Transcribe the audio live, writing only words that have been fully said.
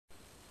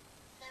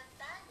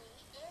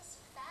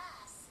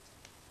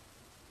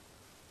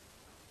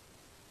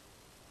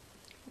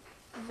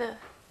The.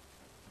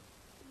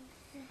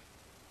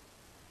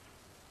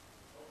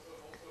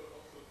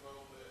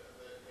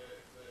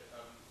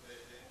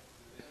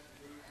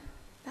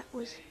 That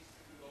was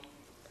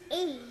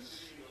E.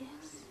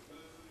 yes.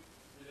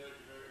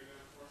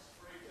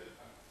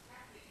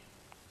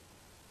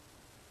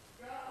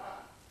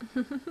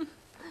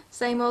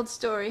 Same old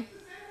story.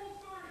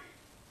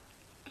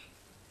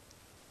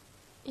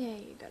 Yeah,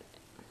 you got it.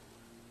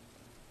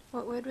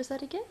 What word was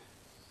that again?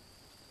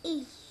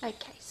 E.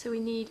 Okay, so we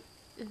need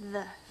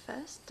the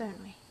first, don't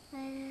we?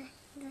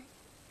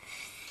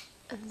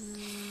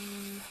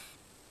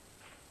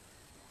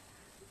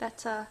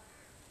 That's a.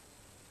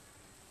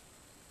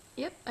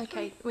 Yep.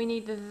 Okay, we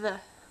need the. The.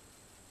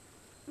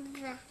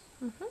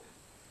 Mhm.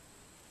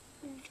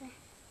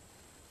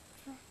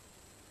 The.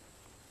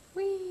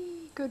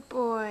 Wee, good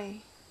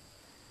boy.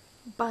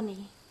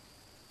 Bunny.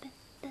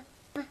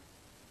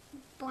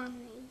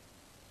 Bunny.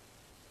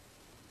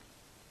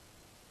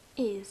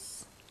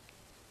 Is.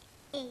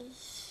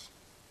 Is.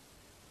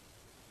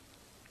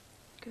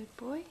 Good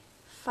boy.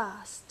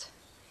 Fast.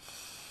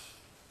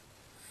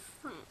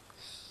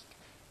 Fast.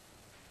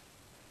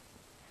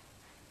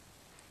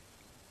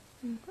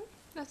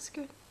 That's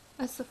good.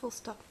 That's the full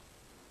stop.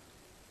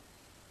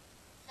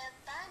 The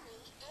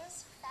bunny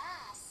is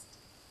fast.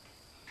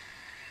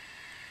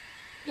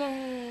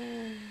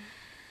 Yay!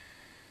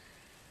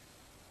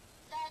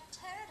 The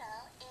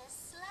turtle is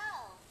slow.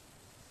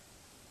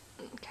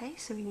 Okay,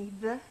 so we need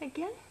the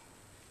again.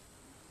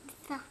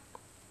 The.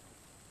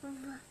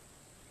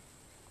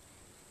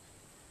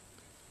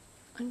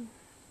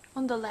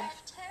 On the The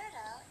left.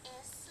 turtle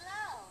is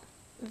slow.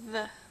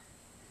 The.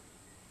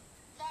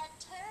 The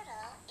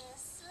turtle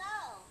is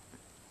slow.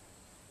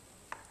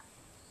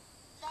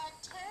 The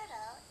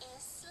turtle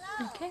is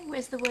slow. Okay,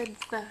 where's the word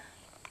the?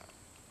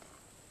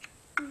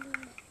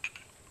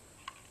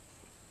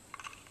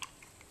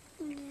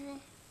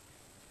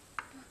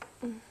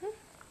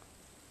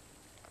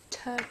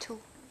 Turtle.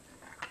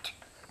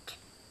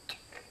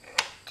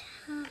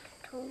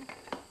 Turtle.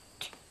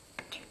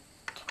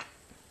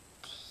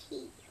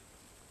 T.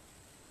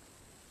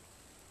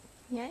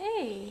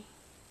 Yay!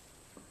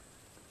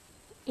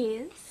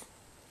 Is.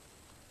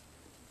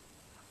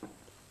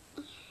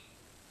 The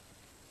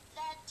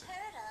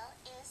turtle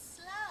is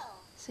slow.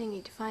 So you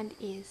need to find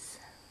is.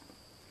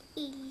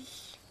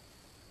 Is.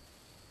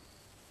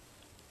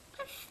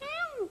 I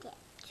found it.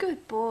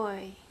 Good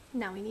boy.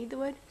 Now we need the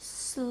word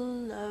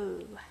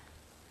slow.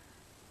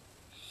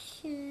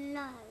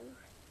 Slow.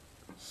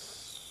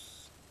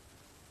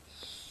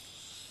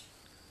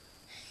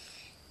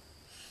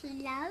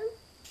 Slow.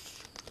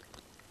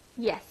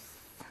 Yes.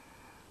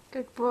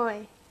 Good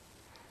boy.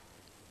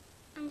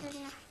 And then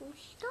a full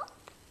stop.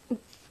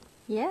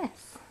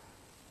 Yes.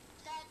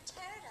 The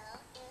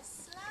turtle is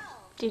slow.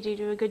 Did you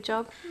do a good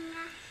job?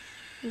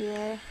 Yeah.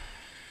 Yeah.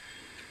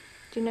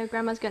 Do you know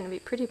Grandma's going to be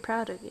pretty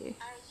proud of you?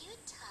 Are you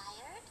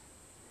tired?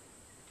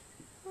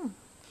 Hmm.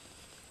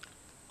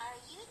 Are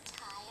you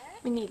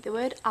tired? We need the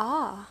word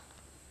are.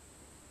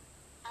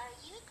 Are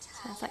you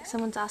tired? Sounds like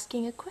someone's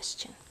asking a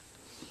question.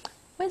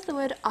 Where's the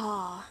word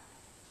are?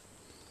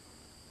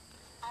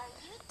 Are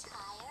you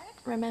tired?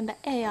 Remember,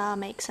 AR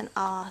makes an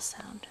R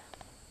sound.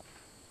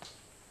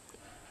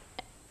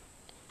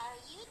 Are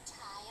you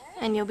tired?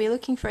 And you'll be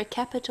looking for a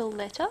capital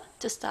letter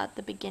to start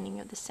the beginning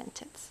of the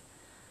sentence.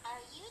 Are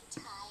you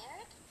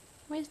tired?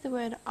 Where's the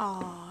word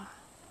are?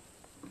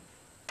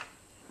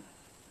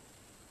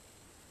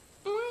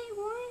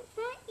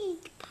 Why is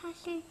the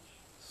person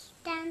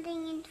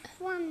standing in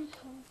front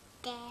of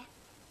there?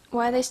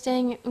 Why are they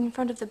staying in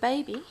front of the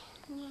baby?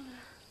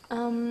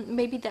 Yeah.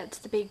 Maybe that's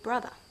the big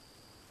brother.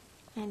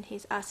 And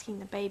he's asking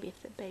the baby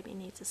if the baby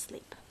needs a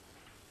sleep.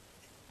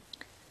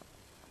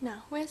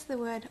 Now, where's the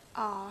word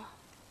are?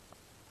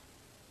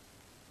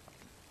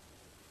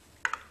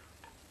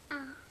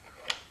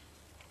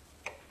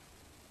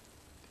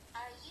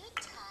 Are you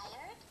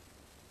tired?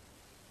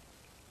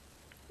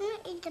 Why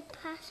is the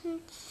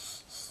person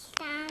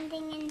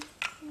standing in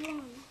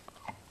front?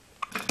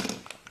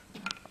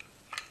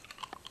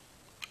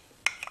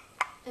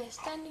 They're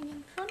standing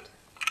in front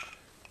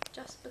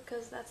just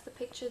because that's the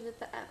picture that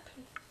the app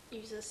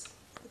uses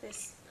for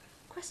this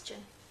question.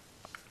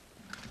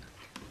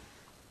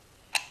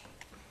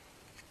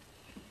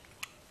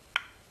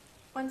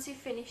 Once you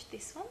finish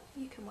this one,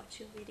 you can watch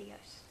your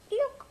videos.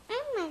 Look,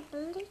 I made a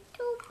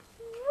little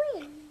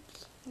bridge.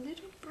 A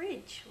little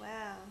bridge,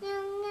 wow.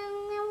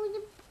 Now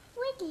the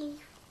bridge is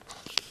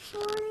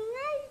falling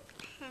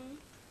open.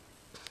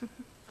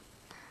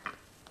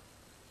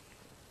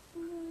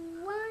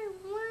 Why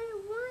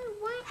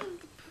is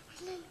the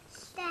person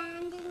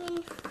standing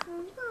in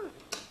front?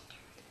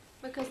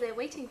 Because they're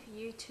waiting for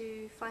you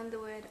to find the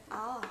word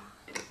are.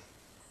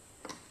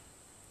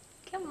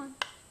 Come on,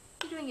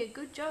 you're doing a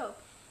good job.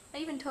 I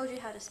even told you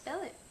how to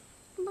spell it.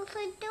 But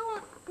I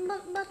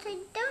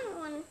don't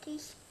want to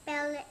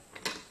spell it.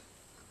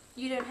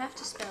 You don't have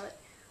to spell it.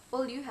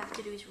 All you have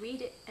to do is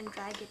read it and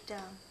drag it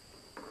down.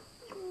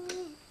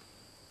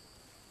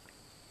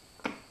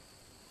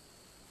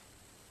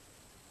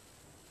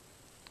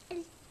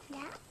 It's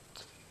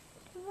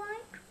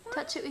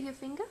touch it with your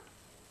finger?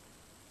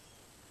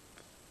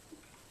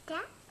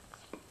 That?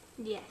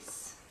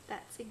 Yes,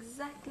 that's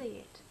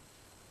exactly it.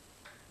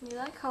 You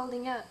like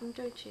holding out,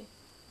 don't you?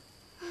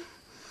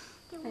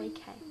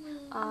 Okay.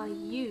 Are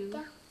you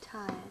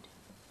tired?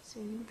 So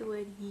we need the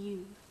word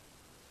you.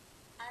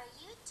 Are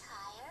you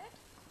tired?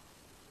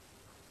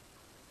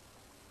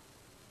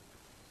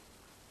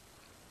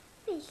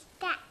 What is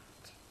that?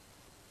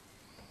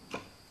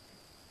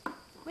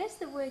 Where's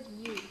the word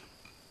you?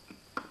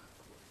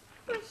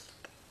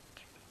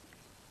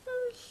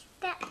 Who's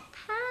that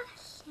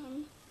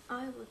person?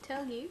 I will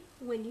tell you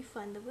when you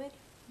find the word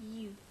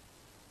you.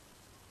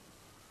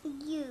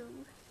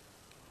 You.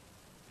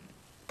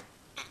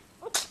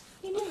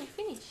 You're nearly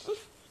finished.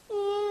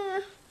 Yeah.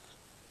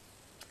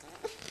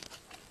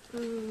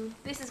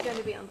 This is going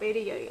to be on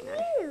video, you know.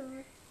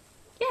 You.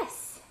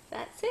 Yes,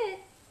 that's it.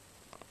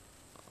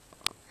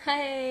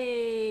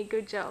 Hey,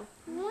 good job.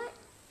 What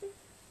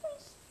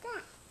is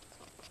that?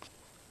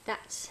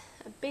 That's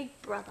a big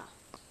brother.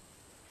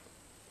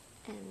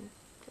 And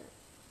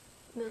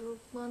the little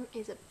one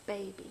is a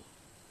baby.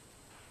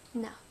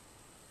 Now,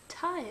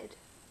 tired.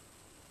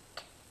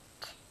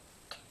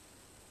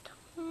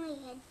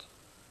 Tired.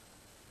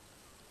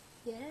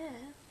 Yeah,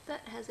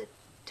 that has a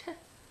T,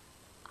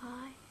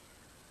 I,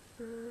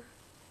 R,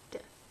 D.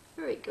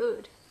 Very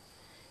good.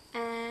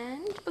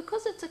 And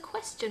because it's a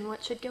question,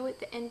 what should go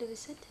at the end of the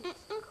sentence?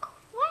 A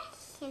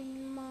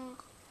question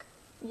mark.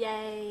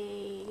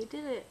 Yay, you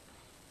did it.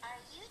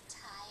 Are you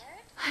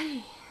tired?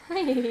 Hey,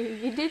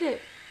 you did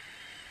it.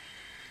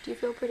 Do you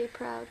feel pretty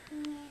proud?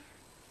 Yeah.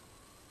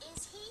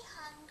 Is he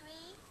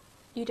hungry?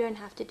 You don't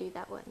have to do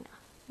that one now.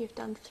 You've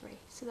done 3,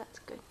 so that's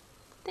good.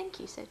 Thank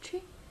you,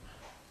 Setri.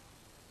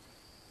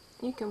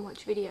 You can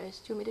watch videos.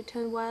 Do you want me to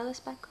turn wireless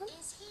back on?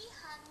 Is he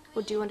hungry?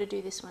 Or do you want to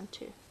do this one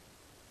too?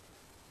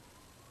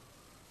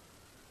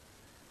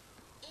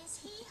 Is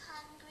he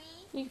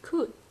hungry? You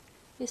could.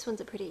 This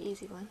one's a pretty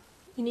easy one.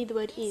 You need the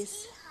word is.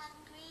 Is he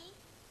hungry?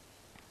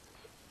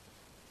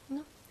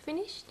 No?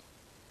 Finished?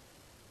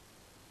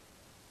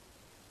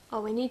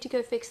 Oh, we need to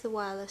go fix the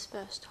wireless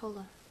first. Hold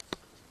on.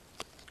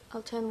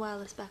 I'll turn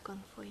wireless back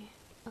on for you.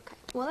 Okay.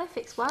 While I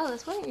fix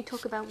wireless, why don't you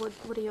talk about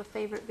what are your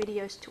favourite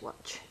videos to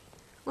watch?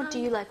 What do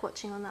you like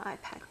watching on the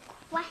iPad?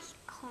 West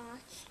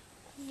Coast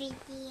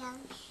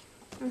videos.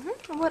 And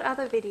what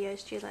other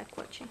videos do you like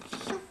watching?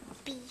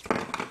 Soupy.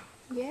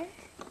 Yeah?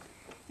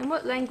 And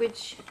what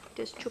language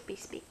does Chuppy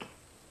speak?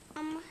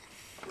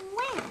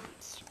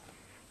 French.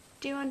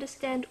 Do you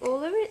understand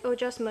all of it or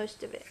just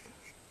most of it?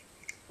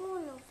 All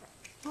of it.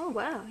 Oh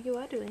wow, you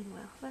are doing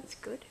well. That's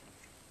good.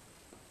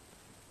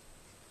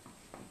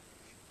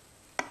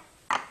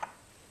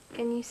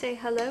 Can you say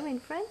hello in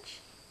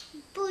French?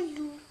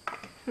 Bonjour.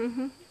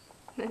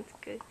 That's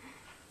good.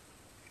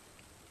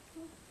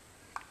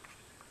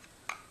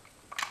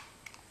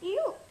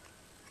 Look,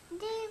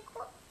 they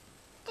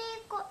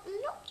got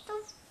lots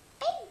of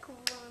big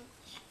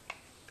ones.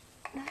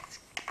 That's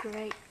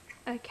great.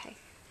 Okay.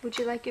 Would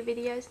you like your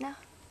videos now?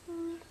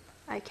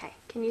 Okay.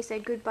 Can you say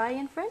goodbye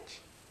in French?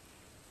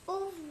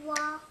 Au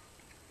revoir.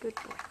 Good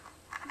boy.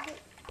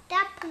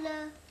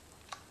 Table.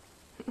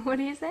 What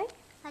do you say?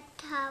 A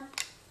tub.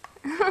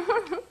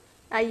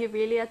 Are you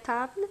really a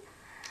table?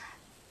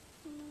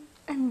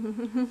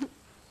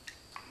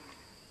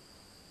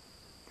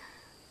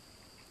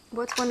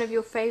 What's one of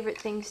your favorite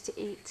things to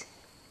eat?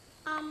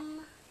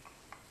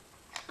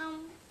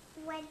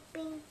 Red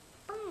bean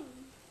bun.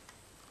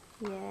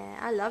 Yeah,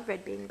 I love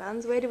red bean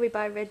buns. Where do we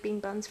buy red bean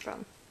buns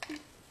from?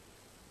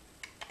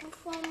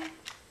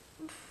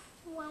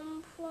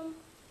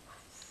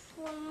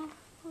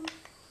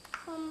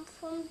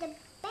 From the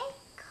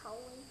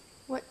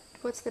bakery.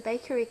 What's the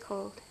bakery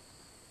called?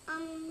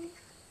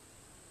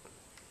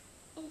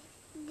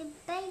 The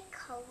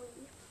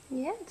bakery.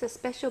 Yeah, it's a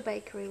special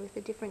bakery with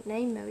a different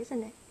name though,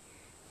 isn't it?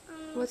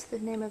 What's the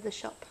name of the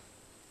shop?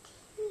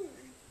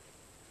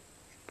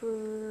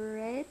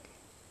 Bread?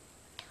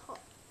 Top.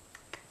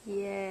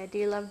 Yeah, do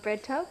you love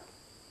bread tub?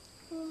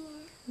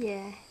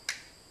 Yeah.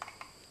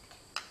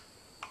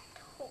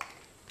 Top.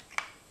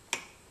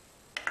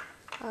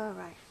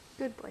 Alright,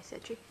 good boy,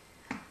 Setri.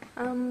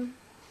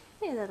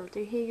 Yeah, that'll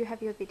do. Here you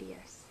have your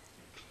videos.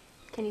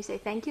 Can you say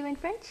thank you in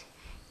French?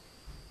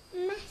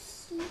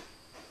 Merci.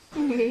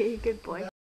 Good boy.